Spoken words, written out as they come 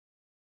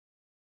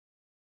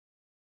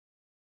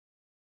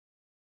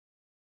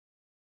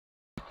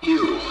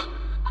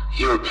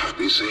You're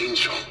Poppy's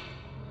angel.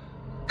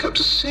 Come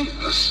to save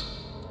us.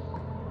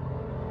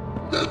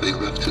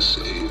 Nothing left to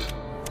save.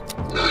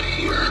 Not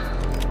here.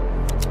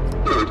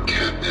 Nor at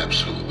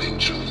Catnap's home,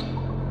 Angel.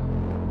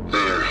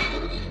 Their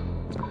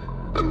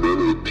home. A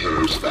myriad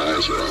pairs of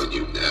eyes are on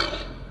you now.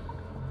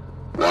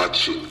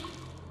 Watching,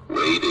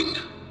 waiting,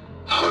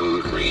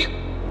 hungry.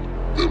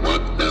 They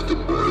want nothing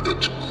more than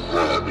to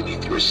crawl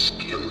beneath your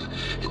skin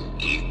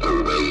and eat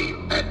away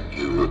at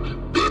you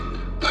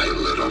bit by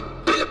little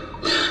bit.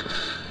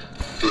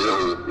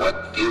 Fill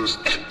what feels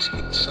empty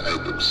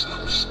inside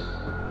themselves.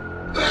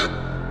 That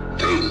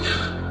thing,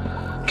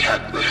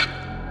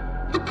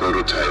 Catnap, the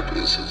prototype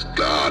is his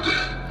god,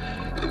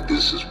 and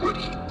this is what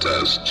he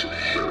does to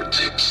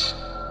heretics.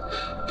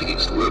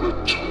 These little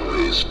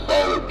toys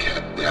follow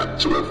Catnap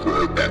to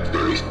avoid that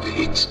very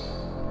fate,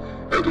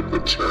 and in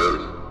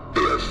return,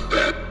 they are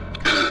fed.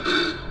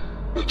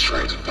 We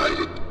try to fight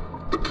it,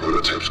 the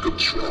prototype's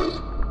control.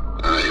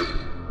 I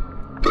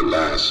am the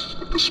last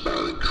of the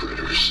smiling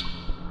critters.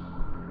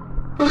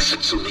 Listen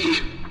to me.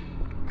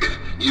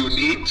 You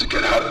need to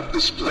get out of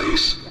this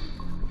place.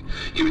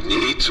 You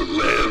need to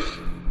live.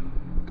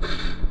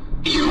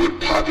 You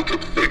and Poppy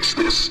could fix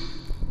this.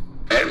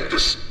 End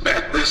this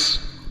madness.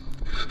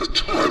 The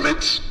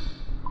torment.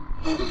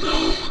 Oh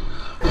no.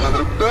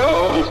 Oh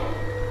no.